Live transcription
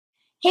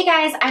Hey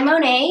guys, I'm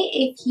Monet.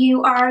 If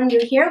you are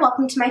new here,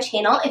 welcome to my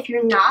channel. If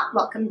you're not,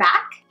 welcome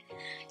back.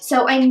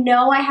 So I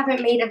know I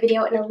haven't made a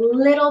video in a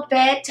little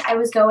bit. I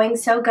was going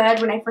so good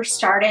when I first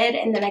started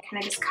and then I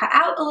kind of just cut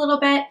out a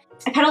little bit.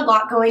 I've had a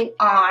lot going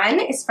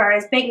on as far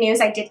as big news.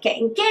 I did get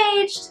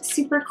engaged,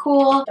 super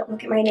cool. Don't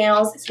look at my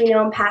nails. As we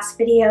know in past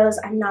videos,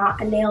 I'm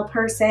not a nail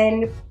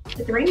person,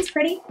 but the ring's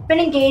pretty. Been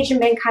engaged and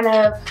been kind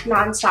of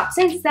non-stop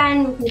since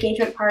then with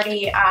engagement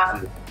party.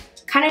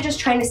 Kind of just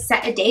trying to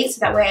set a date so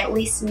that way I at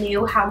least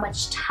knew how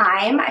much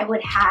time I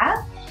would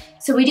have.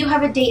 So we do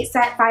have a date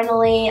set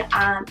finally.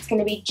 It's going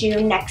to be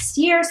June next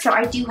year, so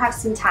I do have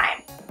some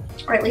time.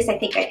 Or at least I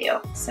think I do,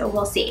 so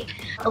we'll see.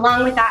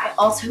 Along with that, I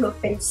also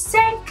have been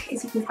sick.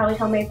 As you can probably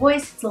tell my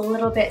voice, it's a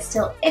little bit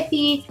still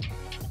iffy.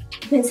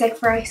 I've been sick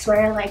for, I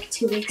swear, like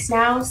 2 weeks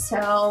now,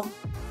 so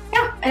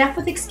yeah, enough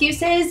with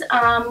excuses.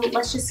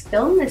 Let's just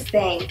film this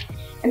thing.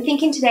 I'm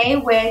thinking today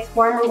with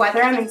warmer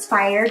weather, I'm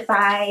inspired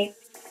by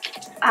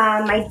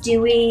my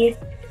dewy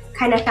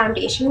kind of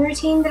foundation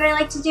routine that I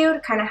like to do to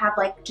kind of have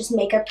like just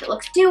makeup that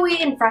looks dewy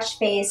and fresh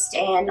faced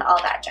and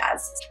all that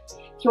jazz.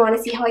 If you want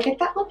to see how I get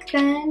that look,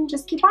 then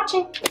just keep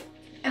watching.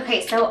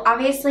 Okay, so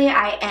obviously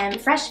I am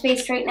fresh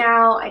faced right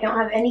now. I don't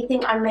have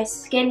anything on my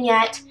skin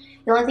yet.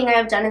 The only thing I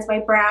have done is my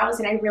brows,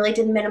 and I really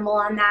did minimal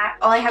on that.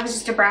 All I have is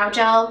just a brow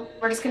gel.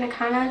 We're just gonna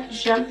kind of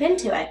jump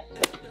into it.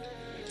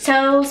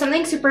 So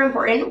something super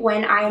important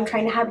when I am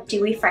trying to have a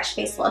dewy, fresh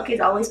face look is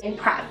always in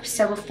prep.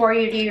 So before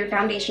you do your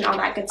foundation, all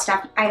that good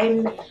stuff,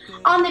 I'm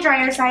on the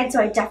drier side,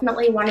 so I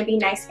definitely want to be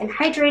nice and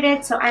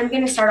hydrated. So I'm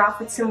going to start off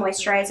with some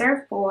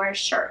moisturizer for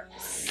sure.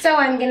 So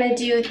I'm going to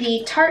do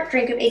the Tarte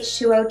Drink of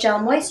H2O Gel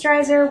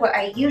Moisturizer, what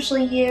I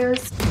usually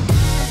use.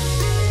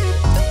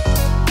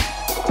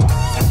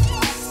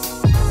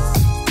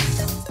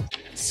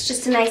 It's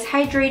just a nice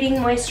hydrating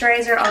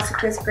moisturizer. Also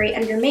goes great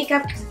under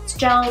makeup because it's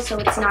gel, so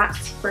it's not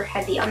super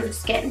heavy on the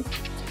skin.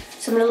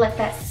 So I'm going to let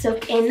that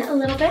soak in a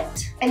little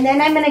bit. And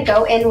then I'm going to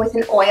go in with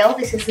an oil.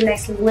 This is a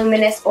nice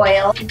luminous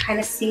oil. You can kind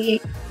of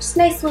see just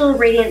nice little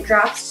radiant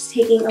drops, just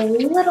taking a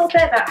little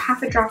bit, about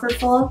half a dropper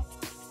full,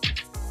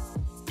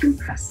 and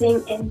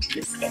pressing into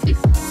the skin.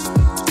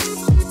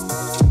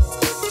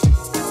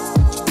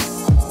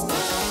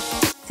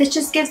 This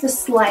just gives the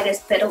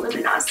slightest bit of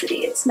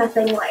luminosity. It's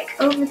nothing like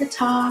over the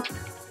top.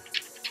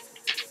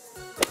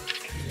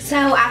 So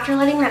after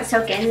letting that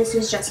soak in, this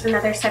is just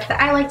another step that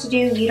I like to do.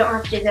 You don't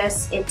have to do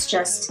this. It's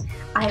just,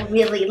 I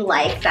really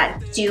like that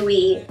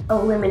dewy,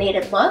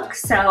 illuminated look.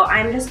 So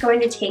I'm just going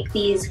to take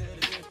these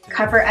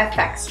Cover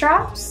FX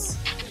drops.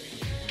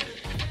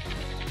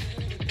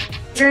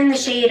 They're in the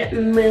shade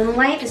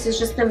Moonlight. This is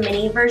just the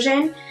mini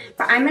version.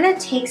 But I'm going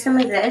to take some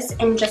of this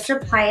and just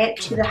apply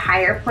it to the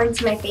higher points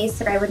of my face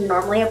that I would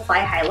normally apply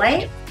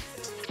highlight.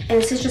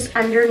 And this is just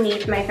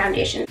underneath my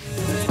foundation.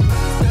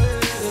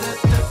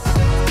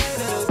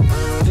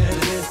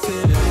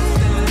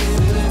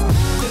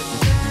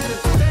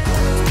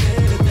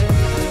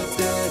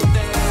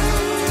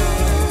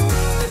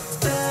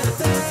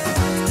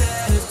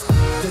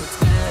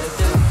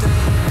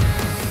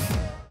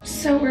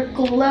 So we're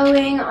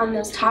glowing on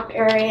those top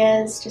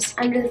areas, just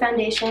under the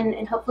foundation,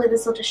 and hopefully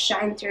this will just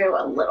shine through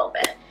a little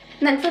bit.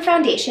 And then for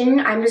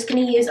foundation, I'm just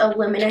going to use a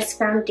luminous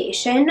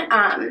foundation.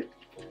 I'm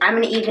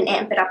going to even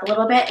amp it up a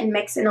little bit and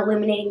mix an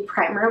illuminating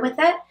primer with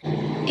it.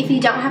 If you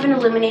don't have an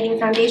illuminating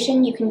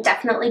foundation, you can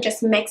definitely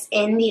just mix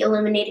in the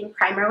illuminating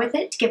primer with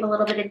it to give a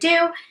little bit of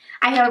dew.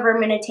 I, however,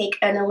 am going to take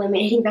an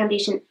illuminating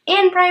foundation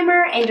and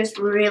primer and just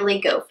really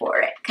go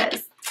for it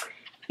because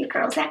your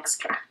girl's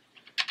extra.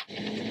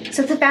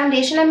 So the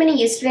foundation I'm going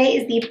to use today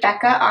is the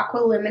Becca Aqua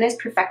Luminous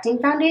Perfecting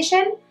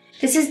Foundation.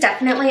 This is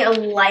definitely a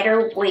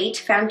lighter weight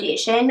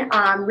foundation,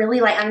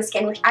 really light on the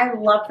skin, which I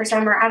love for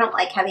summer. I don't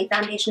like heavy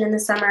foundation in the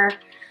summer.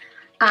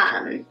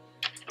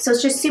 So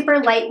it's just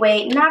super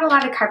lightweight, not a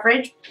lot of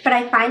coverage, but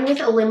I find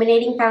with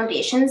illuminating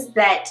foundations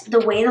that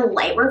the way the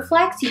light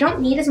reflects, you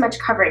don't need as much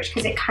coverage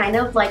because it kind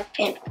of like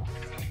it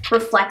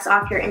reflects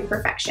off your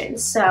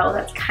imperfections. So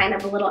that's kind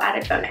of a little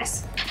added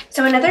bonus.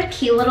 So another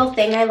key little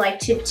thing I like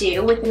to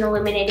do with an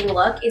illuminating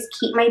look is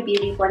keep my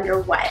beauty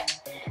blender wet.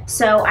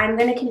 So I'm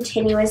going to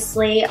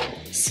continuously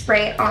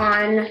spray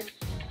on,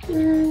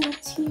 I'm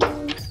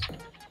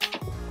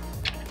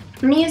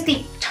going to use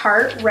the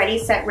Tarte Ready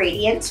Set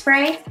Radiant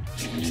Spray.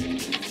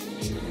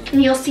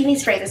 And you'll see me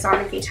spray this on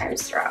a few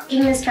times throughout.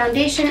 Taking this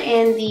foundation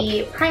and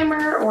the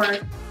primer or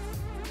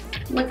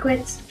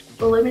liquid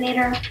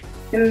illuminator,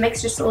 and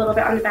mix just a little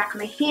bit on the back of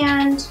my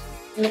hand.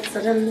 Mix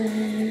it in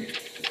there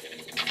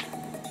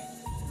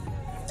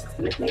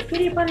with my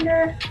beauty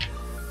blender.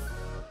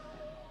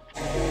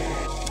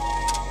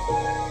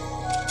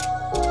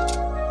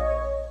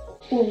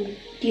 Ooh,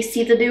 do you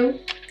see the dew?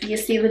 Do you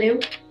see the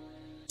dew?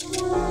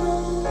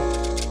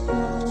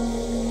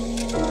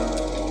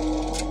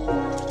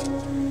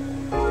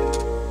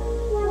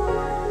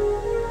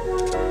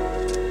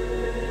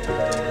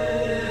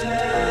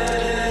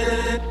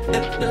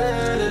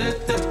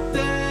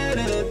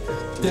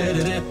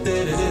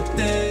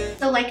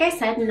 So like I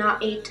said,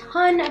 not a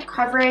ton of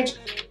coverage.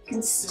 You You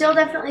can still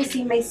definitely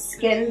see my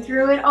skin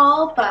through it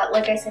all, but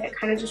like I said, it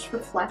kind of just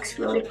reflects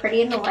really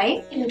pretty in the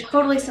light. You can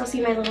totally still see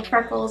my little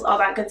freckles, all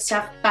that good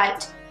stuff,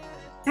 but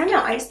I don't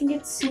know, I just think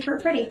it's super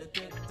pretty.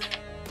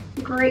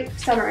 Great for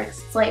summer,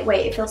 it's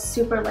lightweight, it feels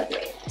super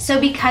lightweight. So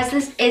because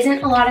this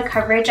isn't a lot of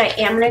coverage, I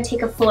am going to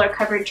take a fuller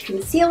coverage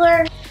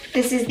concealer.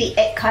 This is the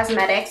IT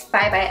Cosmetics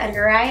Bye Bye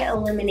Under Eye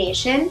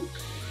Illumination.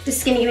 This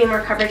is going to give me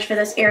more coverage for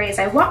those areas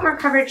I want more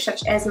coverage,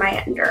 such as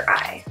my under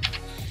eye.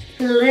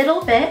 A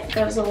little bit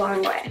goes a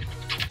long way.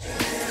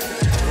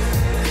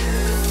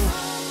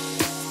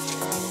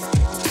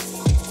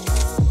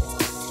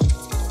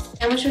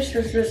 I wish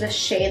this was a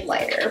shade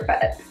lighter,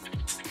 but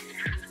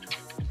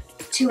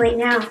too late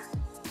now. I'm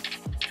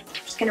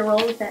just gonna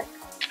roll with it.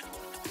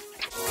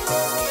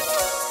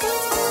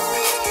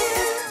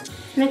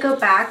 I'm gonna go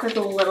back with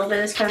a little bit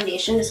of this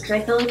foundation just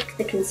because I feel like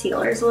the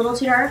concealer is a little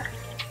too dark.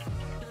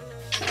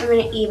 So I'm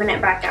gonna even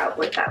it back out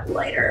with that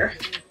lighter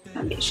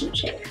foundation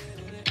shade.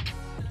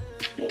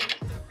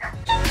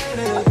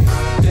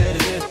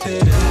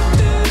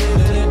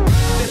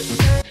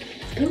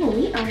 Ooh,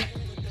 we are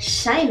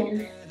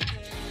shining.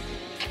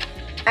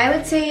 I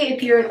would say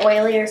if you're an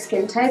oilier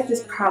skin type,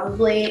 this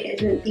probably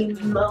isn't the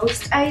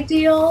most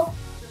ideal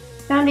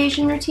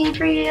foundation routine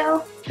for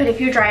you. But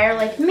if you're drier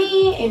like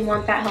me and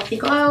want that healthy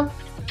glow,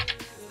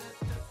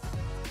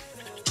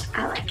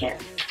 I like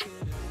it.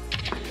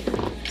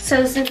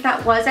 So since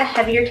that was a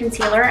heavier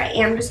concealer, I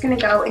am just gonna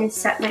go and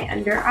set my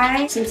under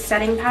eye. Some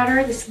setting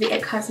powder. This is the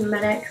IT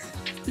Cosmetics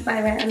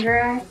Bye Bye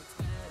Under Eye.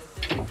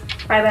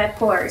 Bye Bye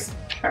Pores,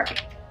 sorry.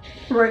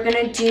 We're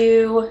gonna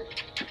do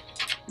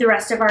the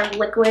rest of our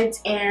liquids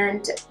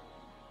and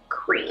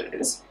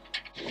creams.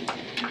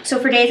 So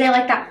for days I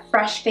like that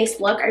fresh face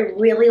look, I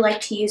really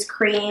like to use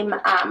cream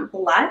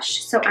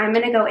blush. So I'm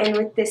gonna go in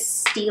with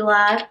this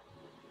Stila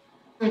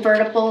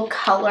Convertible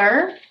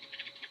Color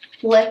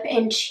Lip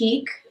and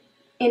Cheek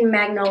in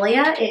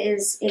Magnolia. It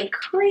is a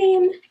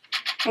cream,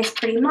 nice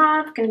pretty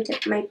mauve. Gonna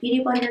dip my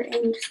beauty blender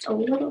in just a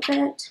little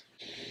bit.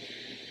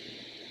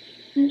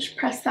 And just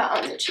press that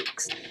on the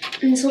cheeks.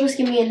 And this will just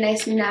give me a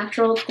nice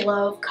natural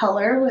glow of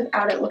color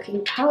without it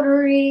looking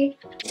powdery.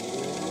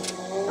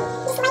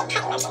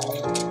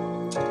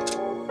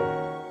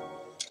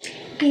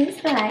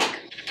 These like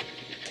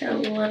throw a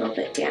little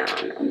bit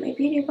down on my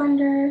beauty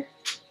blender.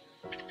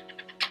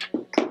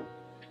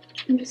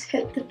 And just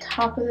hit the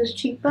top of those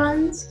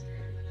cheekbones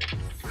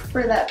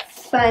for that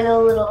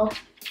final little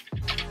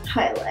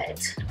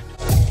highlight.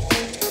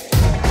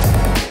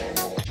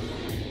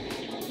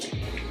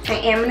 I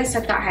am going to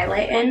set that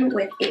highlight in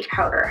with a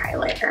powder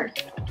highlighter.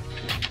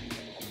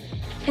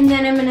 And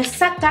then I'm going to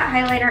set that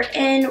highlighter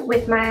in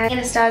with my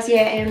Anastasia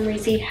and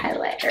Rizzi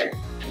highlighter.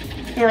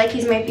 I like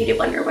using my beauty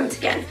blender once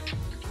again.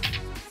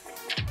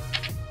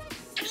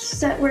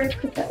 Set where to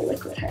put that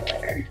liquid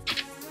highlighter.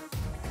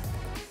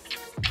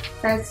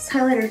 Guys, this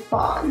highlighter is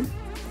bomb.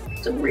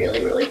 It's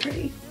really, really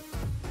pretty.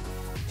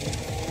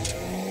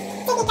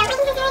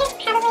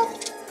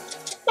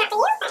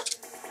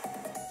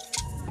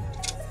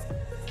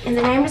 And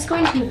then I'm just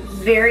going to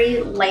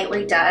very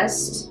lightly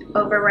dust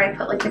over where I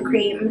put like the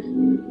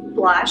cream,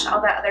 blush,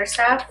 all that other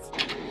stuff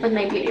with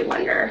my beauty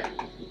blender.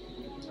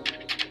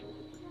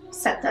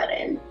 Set that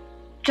in,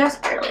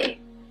 just barely.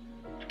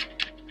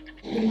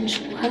 And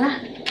voila,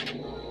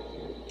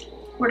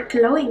 we're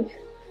glowing.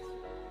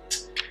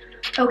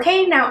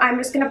 Okay, now I'm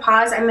just gonna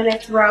pause. I'm gonna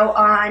throw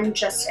on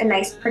just a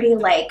nice pretty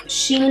like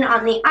sheen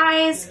on the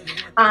eyes,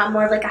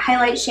 more like a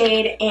highlight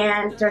shade,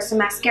 and throw some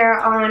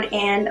mascara on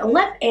and a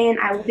lip, and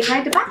I will be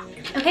right back.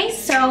 Okay,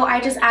 so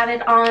I just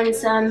added on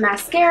some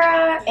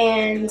mascara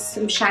and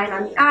some shine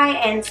on the eye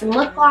and some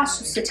lip gloss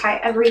just to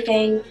tie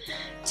everything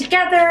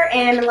together.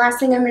 And the last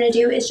thing I'm gonna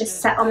do is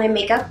just set all my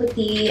makeup with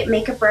the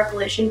Makeup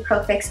Revolution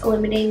Pro Fix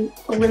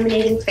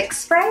Illuminating Fix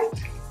Spray.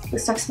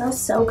 This stuff smells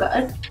so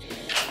good.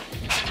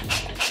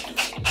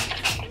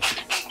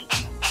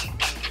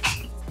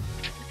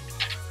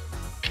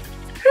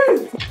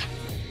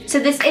 So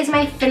this is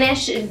my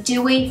finished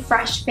dewy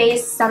fresh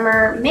face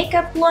summer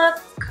makeup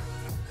look,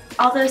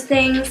 all those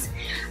things.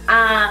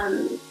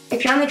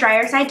 If you're on the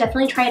drier side,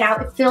 definitely try it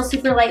out. It feels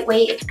super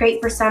lightweight. It's great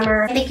for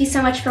summer. Thank you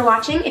so much for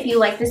watching. If you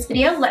like this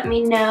video, let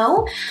me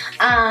know.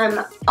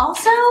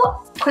 Also,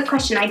 quick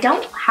question. I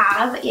don't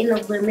have an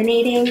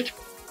illuminating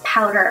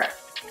powder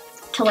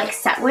to like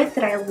set with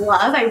that I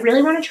love. I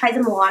really want to try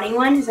the Milani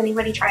one. Has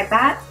anybody tried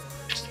that?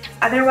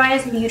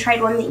 Otherwise, if you tried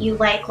one that you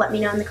like, let me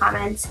know in the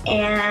comments,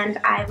 and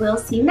I will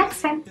see you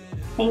next time.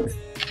 Thanks.